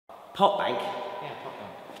pot bank? Yeah, pot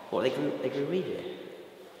bank. What, they grew weed here?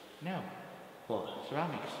 No. What?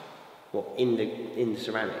 Ceramics. What, in the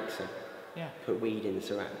ceramics? So Yeah. put weed in the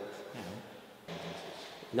ceramics? No.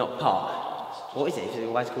 Not pot. What is it?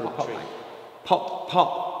 Why is it called a pot Pottery. bank?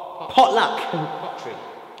 Potluck! Pottery.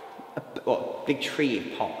 What, big tree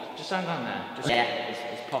of pot? Just hang on there. Just Yeah.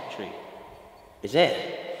 It's pottery. Is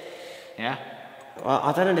it? Yeah? Well,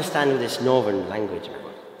 I don't understand all this northern language, man.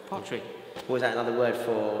 Pottery. What is that another word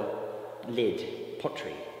for lid?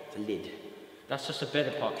 Pottery. It's a lid. That's just a bit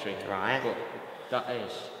of pottery. Right. But that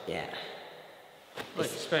is. Yeah. Look,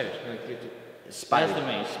 spade. Spade. There's the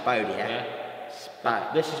meat. Spade, yeah. Yeah. Spade.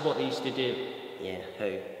 This is what they used to do. Yeah,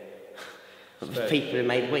 who? Spade. People who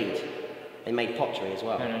made weed. They made pottery as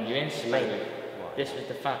well. No, you're in They made- Spode. What? This was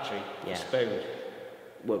the factory. Yeah. Spode.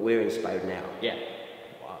 We're in Spode now. Yeah.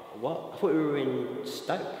 What? I thought we were in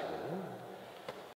Stoke.